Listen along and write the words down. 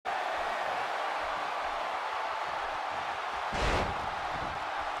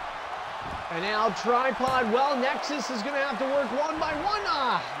And now tripod. Well, Nexus is going to have to work one by one.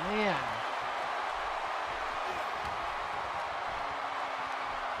 Ah, man.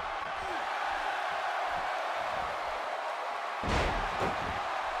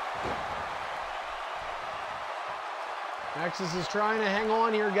 Nexus is trying to hang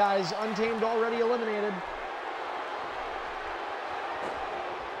on here, guys. Untamed already eliminated.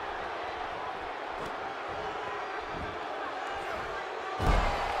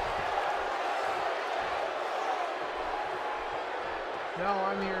 No,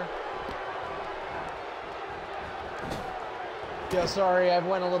 I'm here. Yeah, sorry, I've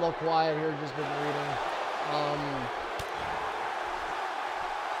went a little quiet here, just been reading.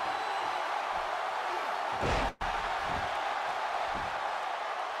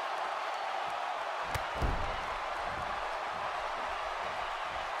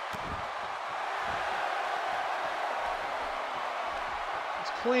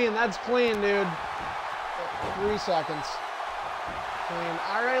 Clean, that's clean, dude. 3 seconds. Clean.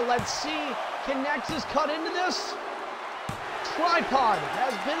 All right, let's see. Can Nexus cut into this? Tripod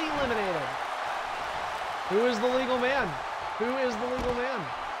has been eliminated. Who is the legal man? Who is the legal man?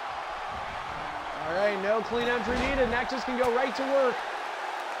 All right, no clean entry needed. Nexus can go right to work.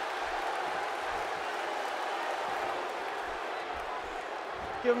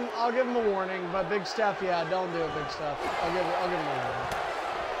 I'll give him a warning, but Big Steph, yeah, don't do it, Big Steph. I'll give him a warning.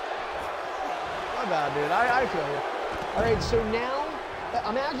 My bad, dude. I feel you. All right, so now,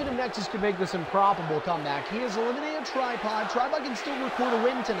 imagine if Nexus could make this improbable comeback. He has eliminated Tripod. Tripod can still record a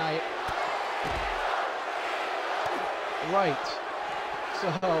win tonight. Right. So,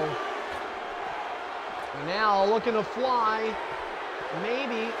 now looking to fly.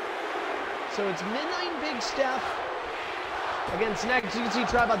 Maybe. So it's Midnight Big Steph against Nexus. You can see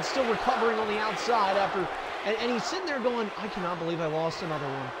Tripod still recovering on the outside after, and he's sitting there going, I cannot believe I lost another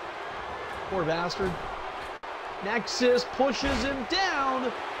one. Poor bastard. Nexus pushes him down.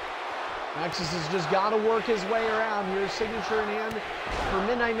 Nexus has just got to work his way around here. Signature in hand for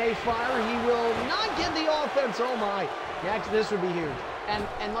Midnight Mayfire. He will not get the offense. Oh my. Next, this would be huge.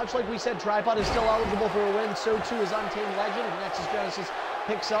 And much like we said, Tripod is still eligible for a win. So too is Untamed Legend. If Nexus Genesis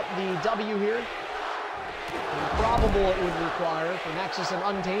picks up the W here. Improbable it would require for Nexus and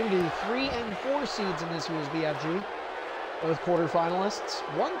Untamed to 3 and 4 seeds in this year's BFG. Both quarterfinalists,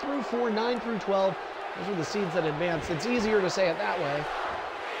 1 through 4, 9 through 12. Those are the seeds that advance. It's easier to say it that way.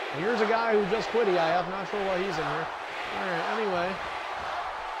 And here's a guy who just quit EIF. Not sure why he's in here. All right, anyway.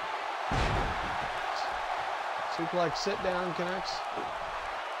 Suplex sit down connects.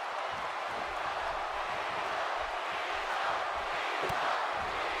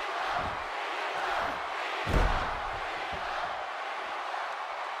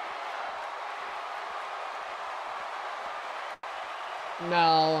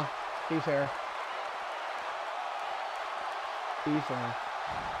 No, be fair. Be fair.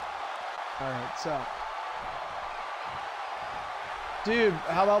 All right, so. Dude,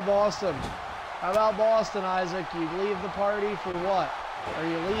 how about Boston? How about Boston, Isaac? You leave the party for what? Or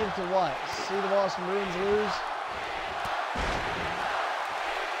you leave to what? See the Boston Bruins lose?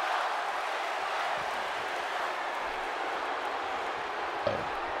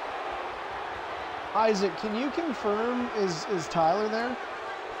 Isaac, can you confirm, is Tyler there?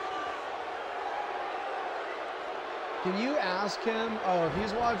 Can you ask him, oh, if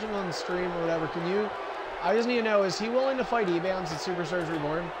he's watching on the stream or whatever, can you, I just need to know, is he willing to fight E-Bounds at Superstars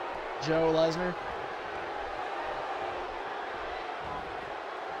Reborn? Joe Lesnar?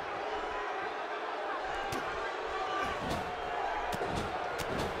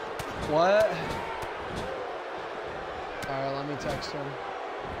 What? All right, let me text him.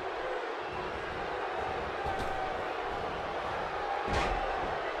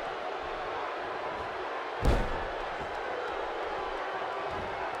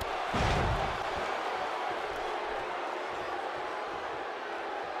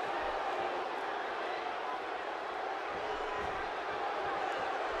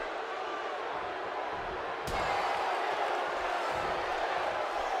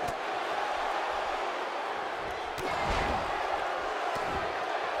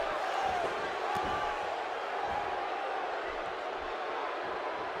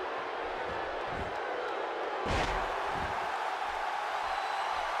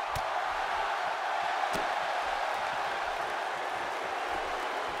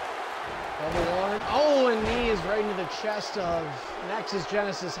 Oh, and knees right into the chest of Nexus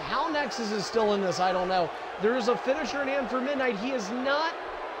Genesis. How Nexus is still in this, I don't know. There is a finisher in hand for Midnight. He is not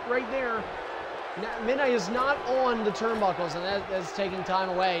right there. Midnight is not on the turnbuckles, and that's taking time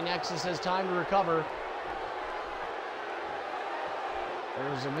away. Nexus has time to recover.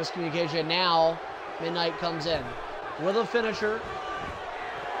 There's a miscommunication now. Midnight comes in with a finisher.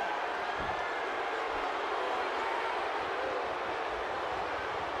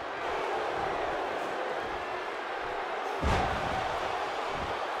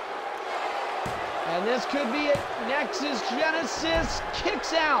 And this could be it. Nexus Genesis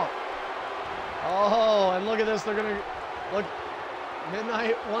kicks out. Oh, and look at this. They're going to look.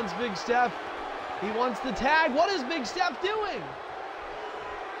 Midnight wants Big Steph. He wants the tag. What is Big Steph doing?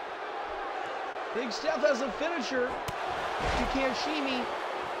 Big Steph has a finisher. You can't see me.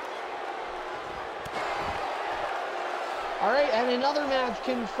 All right, and another match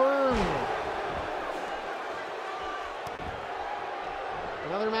confirmed.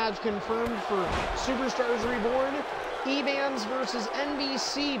 Another match confirmed for Superstars Reborn. E-Bands versus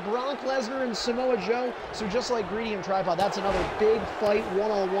NBC, Brock Lesnar and Samoa Joe. So just like Greedy and Tripod, that's another big fight,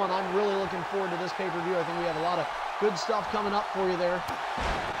 one-on-one. I'm really looking forward to this pay-per-view. I think we have a lot of good stuff coming up for you there.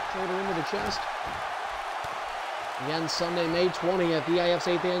 Shoulder into the chest. Again, Sunday, May 20th, the EIF's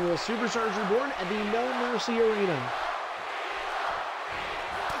 8th Annual Superstars Reborn at the No Mercy Arena.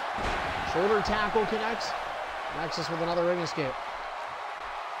 Shoulder tackle connects. Nexus with another ring escape.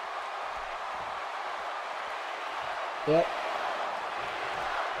 Yep.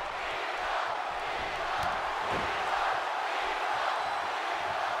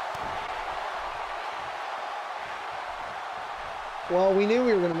 Well, we knew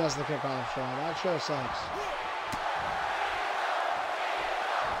we were going to miss the kickoff show. That show sucks.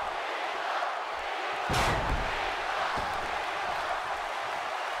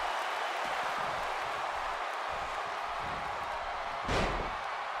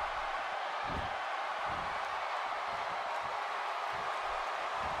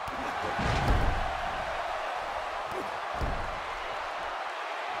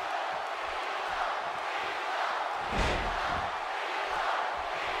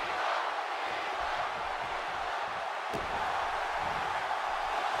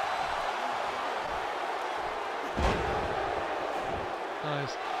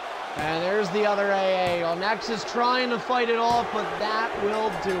 Nice. And there's the other AA. Well, Nexus trying to fight it off, but that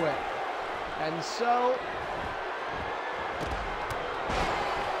will do it. And so...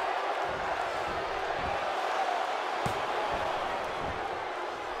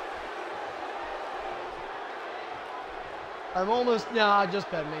 I'm almost... Nah, just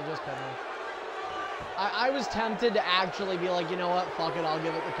pin me, just pin me. I was tempted to actually be like, you know what, fuck it, I'll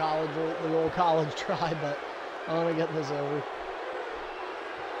give it the old college try, but I want to get this over.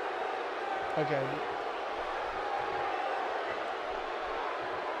 Okay.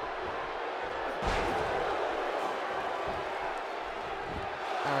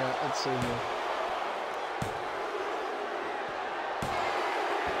 Alright, let's see here.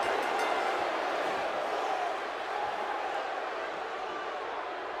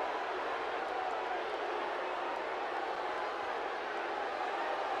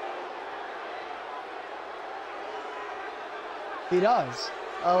 He does.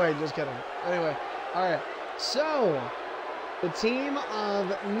 Oh, wait, just kidding. Anyway, all right. So, the team of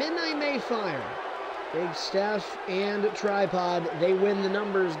Midnight Mayfire, Big Steph and Tripod, they win the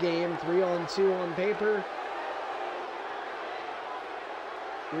numbers game, 3-on-2 on paper.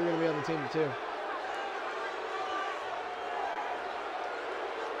 You're going to be on the team, too.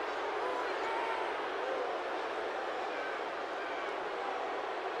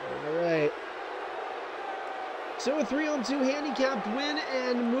 All right. So a 3-on-2 handicapped win,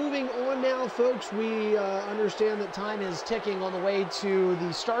 and moving on now, folks, we understand that time is ticking on the way to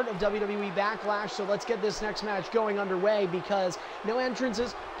the start of WWE Backlash, so let's get this next match going underway because no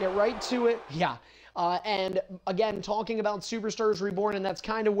entrances, get right to it. Yeah. And again, talking about Superstars Reborn, and that's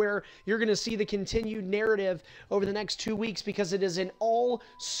kind of where you're going to see the continued narrative over the next 2 weeks because it is an all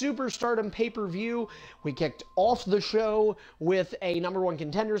Superstardom pay-per-view. We kicked off the show with a #1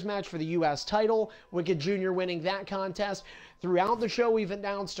 contenders match for the U.S. title, Wicked Jr. winning that contest. Throughout the show, we've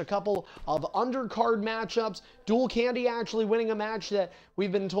announced a couple of undercard matchups. Dual Candy actually winning a match that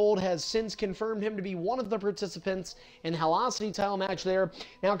we've been told has since confirmed him to be one of the participants in the Velocity title match there.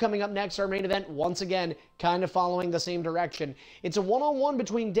 Now coming up next, our main event, once again, kind of following the same direction. It's a one-on-one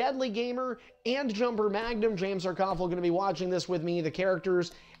between Deadly Gamer and Jumper Magnum. James Arkoffel going to be watching this with me. The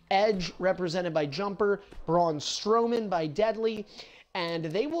characters, Edge, represented by Jumper, Braun Strowman by Deadly, and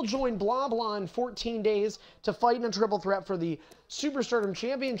they will join Blah Blah in 14 days to fight in a triple threat for the Superstardom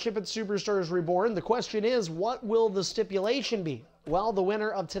Championship at Superstars Reborn. The question is, what will the stipulation be? Well, the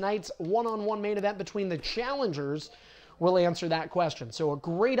winner of tonight's one-on-one main event between the challengers will answer that question. So a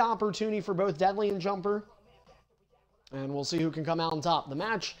great opportunity for both Deadly and Jumper, and we'll see who can come out on top. The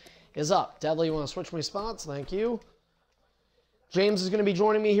match is up. Deadly, you want to switch my spots? Thank you. James is going to be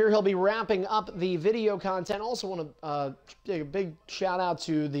joining me here. He'll be wrapping up the video content. Also want to give a big shout out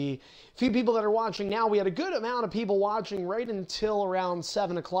to the few people that are watching now. We had a good amount of people watching right until around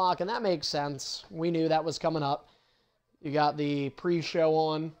 7 o'clock, and that makes sense. We knew that was coming up. You got the pre-show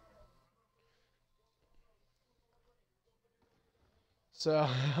on. So,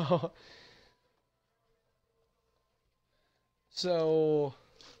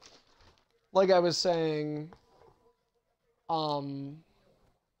 like I was saying,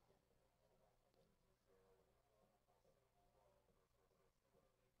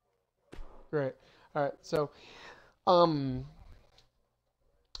 great. All right. So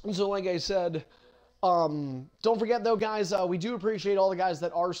like I said, don't forget though, guys, we do appreciate all the guys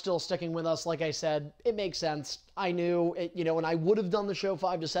that are still sticking with us. Like I said, it makes sense. I knew it, you know, and I would have done the show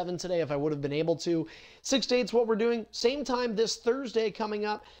 5 to 7 today if I would have been able to. 6 to 8's what we're doing. Same time this Thursday coming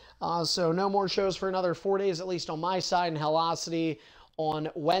up. So no more shows for another 4 days, at least on my side, and Helosity on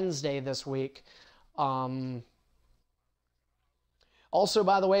Wednesday this week. Also,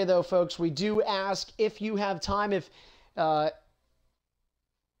 by the way, though, folks, we do ask if you have time, if...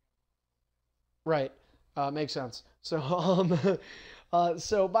 right. Makes sense. So,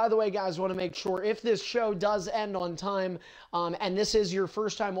 so, by the way, guys, want to make sure if this show does end on time, and this is your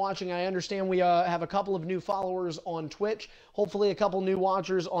first time watching, I understand we have a couple of new followers on Twitch, hopefully a couple new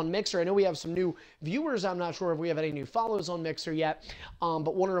watchers on Mixer. I know we have some new viewers. I'm not sure if we have any new follows on Mixer yet,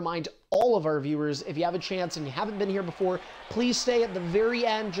 but want to remind all of our viewers, if you have a chance and you haven't been here before, please stay at the very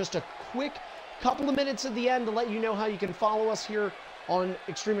end, just a quick couple of minutes at the end to let you know how you can follow us here on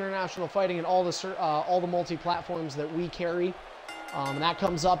Extreme International Fighting and all the multi-platforms that we carry. And that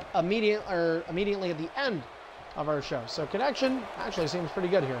comes up immediately at the end of our show. So connection actually seems pretty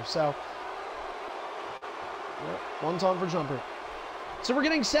good here. So one time for Jumper. So we're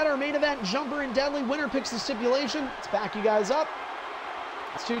getting set. Our main event, Jumper and Deadly. Winner picks the stipulation. Let's back you guys up.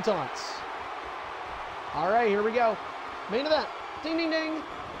 It's 2 taunts. All right, here we go. Main event. Ding, ding, ding.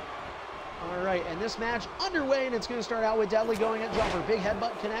 All right, and this match underway, and it's going to start out with Deadly going at Jumper. Big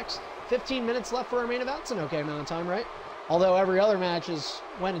headbutt connects. 15 minutes left for our main event. It's an okay amount of time, right? Although every other match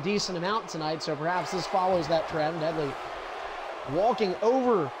went a decent amount tonight, so perhaps this follows that trend. Deadly walking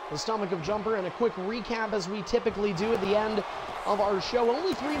over the stomach of Jumper, and a quick recap as we typically do at the end of our show.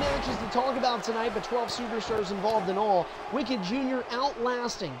 Only 3 matches to talk about tonight, but 12 superstars involved in all. Wicked Jr.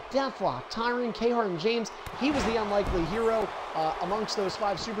 outlasting Deathlock, Tyron, K-Hart, and James. He was the unlikely hero amongst those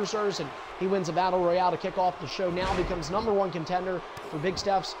 5 superstars, and he wins a battle royale to kick off the show. Now becomes #1 contender for Big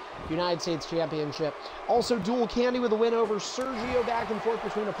Steph's United States Championship. Also, Dual Candy with a win over Sergio, back and forth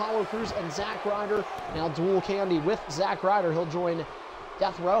between Apollo Crews and Zack Ryder. Now Dual Candy with Zack Ryder. He'll join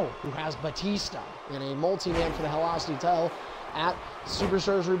Death Row, who has Batista in a multi-man for the Helosity title at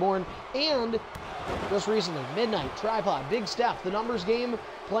Superstars Reborn. And just recently, Midnight, Tripod, Big Steph, the numbers game,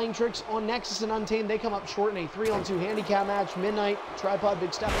 playing tricks on Nexus and Untamed. They come up short in a 3-on-2 handicap match. Midnight, Tripod,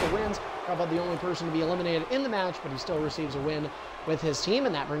 Big Steph the wins. Tripod the only person to be eliminated in the match, but he still receives a win with his team.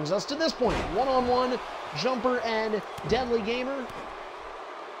 And that brings us to this point. 1-on-1, Jumper and Deadly Gamer.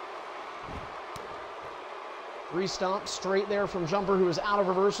 3 stomps straight there from Jumper, who is out of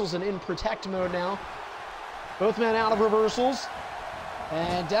reversals and in protect mode now. Both men out of reversals.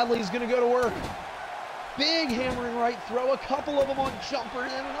 And Deadly's going to go to work. Big hammering right throw, a couple of them on Jumper,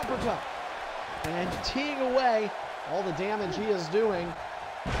 and then an uppercut. And teeing away all the damage he is doing.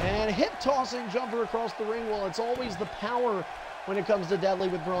 And hip tossing Jumper across the ring. Well, it's always the power when it comes to Deadly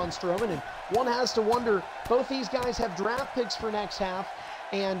with Braun Strowman. And one has to wonder, both these guys have draft picks for next half,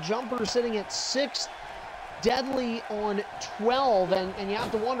 and Jumper sitting at 6th, Deadly on 12. And you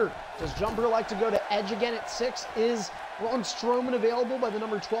have to wonder, does Jumper like to go to edge again at 6? Is Braun Strowman available by the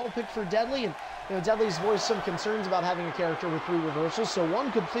number 12 pick for Deadly? And you know, Deadly's voiced some concerns about having a character with 3 reversals, so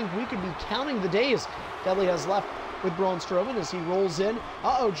one could think we could be counting the days Deadly has left with Braun Strowman as he rolls in.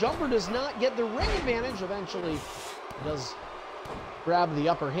 Jumper does not get the ring advantage. Eventually, he does grab the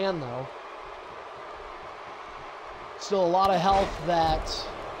upper hand, though. Still a lot of health that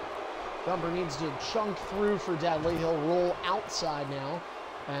Jumper needs to chunk through for Deadly. He'll roll outside now.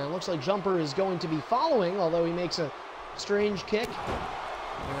 And it looks like Jumper is going to be following, although he makes a strange kick.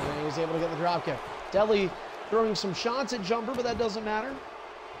 And he's able to get the drop kick. Deadly throwing some shots at Jumper, but that doesn't matter.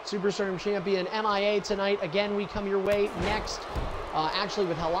 Superstar Champion MIA tonight. Again, we come your way next, actually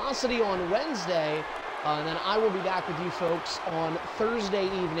with Helosity on Wednesday. And then I will be back with you folks on Thursday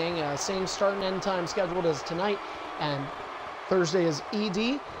evening. Same start and end time scheduled as tonight. And Thursday is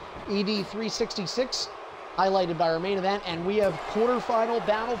ED 366, highlighted by our main event. And we have quarterfinal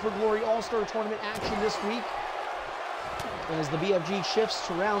Battle for Glory All-Star Tournament action this week, as the BFG shifts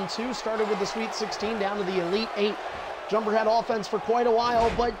to round 2. Started with the Sweet 16 down to the Elite 8 Jumper had offense for quite a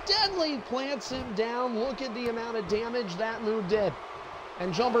while, but Deadly plants him down. Look at the amount of damage that move did.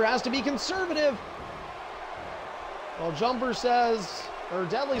 And Jumper has to be conservative. Well, Jumper says, or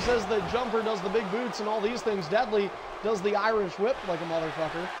Deadly says that Jumper does the big boots and all these things. Deadly does the Irish whip like a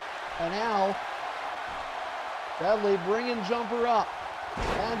motherfucker. And now, Deadly bringing Jumper up.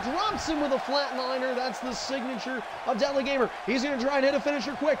 And drops him with a flatliner. That's the signature of Deadly Gamer. He's going to try and hit a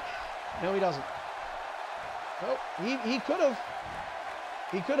finisher quick. No, he doesn't. Oh, he could have.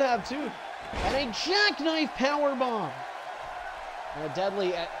 He could have, too. And a jackknife power bomb.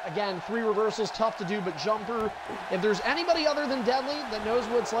 Deadly, again, 3 reversals, tough to do, but Jumper, if there's anybody other than Deadly that knows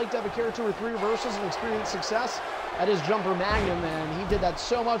what it's like to have a character with 3 reversals and experience success, that is Jumper Magnum, and he did that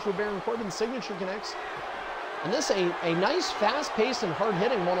so much with Baron Corbin's signature connects. And this, a nice, fast-paced and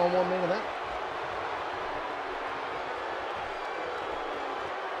hard-hitting one-on-one main event.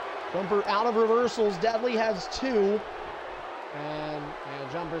 Jumper out of reversals, Deadly has 2, and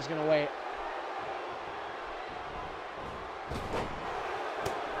Jumper's gonna wait.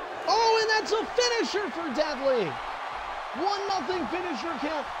 Oh, and that's a finisher for Deadly. 1-0 finisher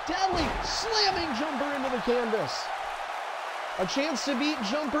count. Deadly slamming Jumper into the canvas. A chance to beat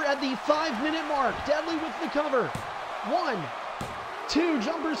Jumper at the 5-minute mark. Deadly with the cover. 1, 2,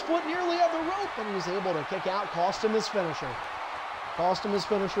 Jumper's foot nearly on the rope, and he's able to kick out, cost him his finisher. Cost him his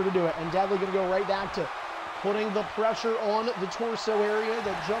finisher to do it. And Deadly gonna go right back to putting the pressure on the torso area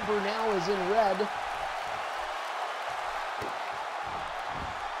that Jumper now is in red.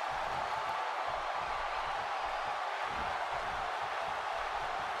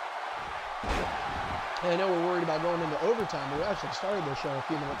 And I know we're worried about going into overtime, but we actually started the show a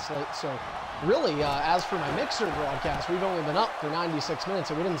few minutes late. So really, as for my Mixer broadcast, we've only been up for 96 minutes,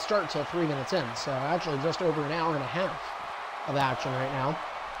 and we didn't start till 3 minutes in. So actually just over an hour and a half of action right now.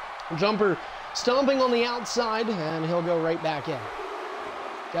 Jumper stomping on the outside, and he'll go right back in.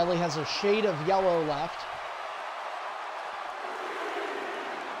 Deadly has a shade of yellow left.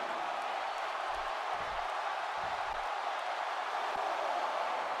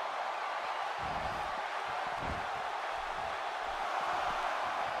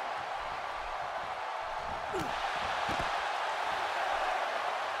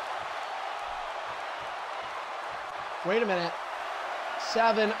 Wait a minute.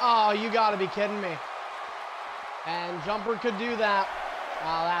 7. Oh, you got to be kidding me. And Jumper could do that.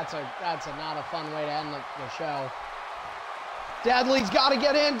 Oh, that's not a fun way to end the show. Deadly's got to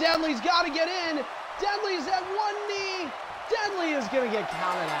get in. Deadly's got to get in. Deadly's at 1 knee. Deadly is going to get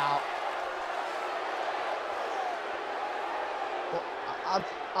counted out. Well,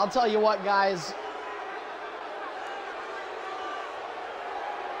 I'll tell you what, guys.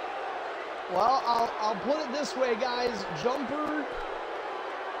 Well, I'll put it this way, guys. Jumper,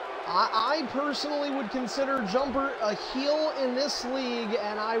 I personally would consider Jumper a heel in this league,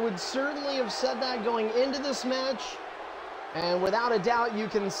 and I would certainly have said that going into this match. And without a doubt, you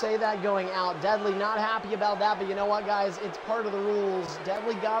can say that going out. Deadly not happy about that, but you know what, guys? It's part of the rules.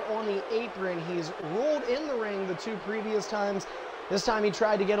 Deadly got on the apron. He's rolled in the ring the 2 previous times. This time he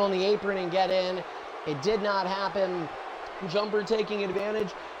tried to get on the apron and get in. It did not happen. Jumper taking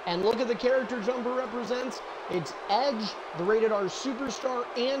advantage. And look at the character Jumper represents. It's Edge, the Rated R superstar,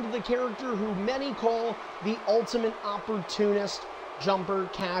 and the character who many call the ultimate opportunist. Jumper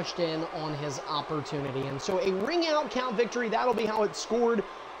cashed in on his opportunity. And so a ring out count victory, that'll be how it's scored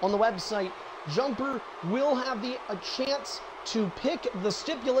on the website. Jumper will have a chance to pick the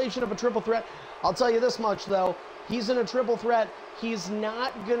stipulation of a triple threat. I'll tell you this much, though. He's in a triple threat. He's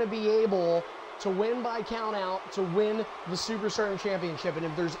not going to be able to win by count out, to win the Superstar Championship. And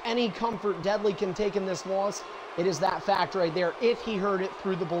if there's any comfort Deadly can take in this loss, it is that fact right there, if he heard it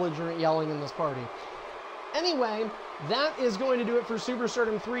through the belligerent yelling in this party. Anyway, that is going to do it for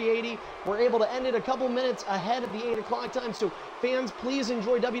Superstardom 380. We're able to end it a couple minutes ahead of the 8 o'clock time. So fans, please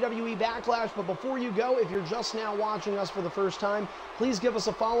enjoy WWE Backlash. But before you go, if you're just now watching us for the first time, please give us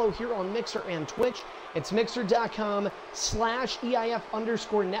a follow here on Mixer and Twitch. It's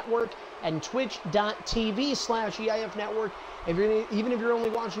mixer.com/EIF_network and twitch.tv/EIF network. Even if you're only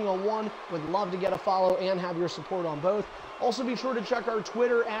watching on one, would love to get a follow and have your support on both. Also be sure to check our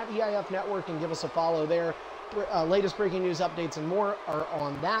Twitter at EIF Network and give us a follow there. Latest breaking news updates and more are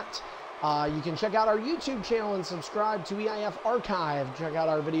on that. You can check out our YouTube channel and subscribe to EIF Archive. Check out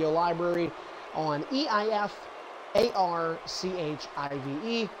our video library on EIF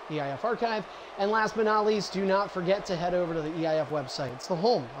ARCHIVE, EIF Archive. And last but not least, do not forget to head over to the EIF website. It's the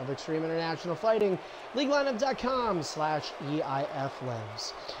home of Extreme International Fighting,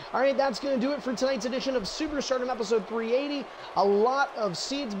 leaguelineup.com/EIFlevs. All right, that's going to do it for tonight's edition of Superstardom episode 380. A lot of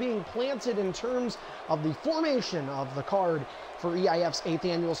seeds being planted in terms of the formation of the card for EIF's 8th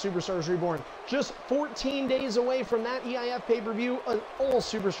annual Superstars Reborn. Just 14 days away from that EIF pay-per-view, an all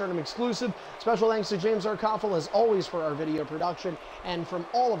Superstardom exclusive. Special thanks to James Arkoffel, as always, for our video production, and from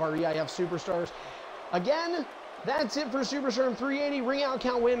all of our EIF Superstars. Again, that's it for Superstardom 380. Ring out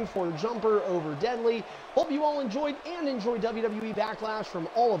count win for Jumper over Deadly. Hope you all enjoyed WWE Backlash from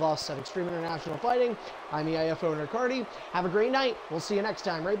all of us at Extreme International Fighting. I'm EIF owner Cardi. Have a great night. We'll see you next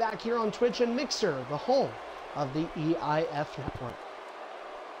time right back here on Twitch and Mixer, the home of the EIF Network.